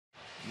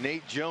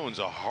Nate Jones,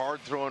 a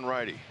hard-throwing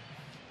righty.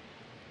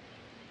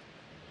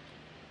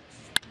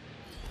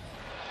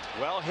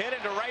 Well hit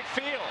into right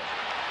field.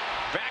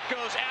 Back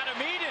goes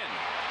Eden.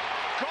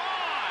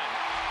 Gone.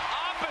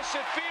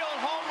 Opposite field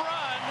home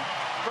run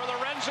for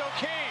Lorenzo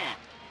Cain.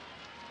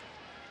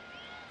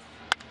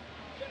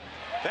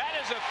 That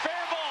is a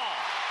fair ball.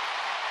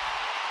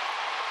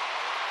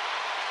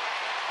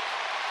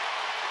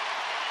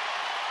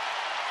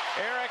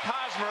 Eric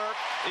Hosmer,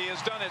 he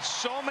has done it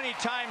so many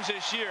times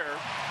this year.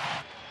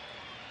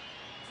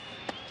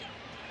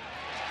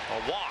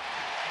 A walk.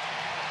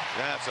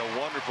 That's a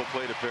wonderful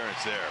plate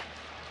appearance there.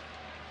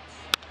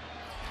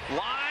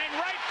 Line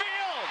right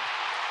field.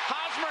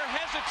 Hosmer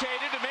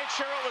hesitated to make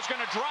sure it was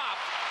going to drop.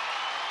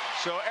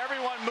 So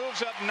everyone moves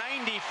up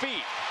 90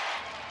 feet.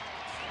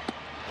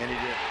 And he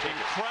did.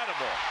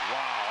 Incredible.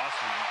 Wow, that's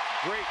some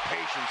great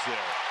patience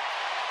there.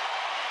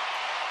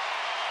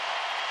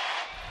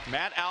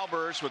 Matt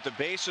Albers with the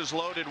bases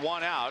loaded,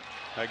 1 out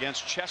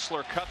against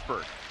Cheslor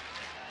Cuthbert.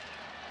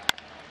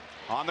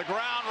 On the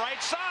ground,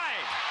 right side.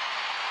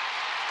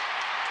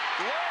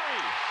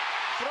 Laurie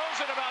throws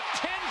it about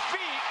 10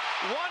 feet.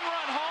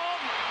 1-run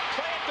home.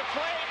 Play at the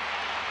plate.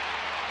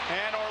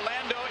 And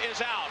Orlando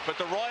is out, but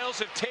the Royals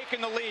have taken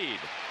the lead.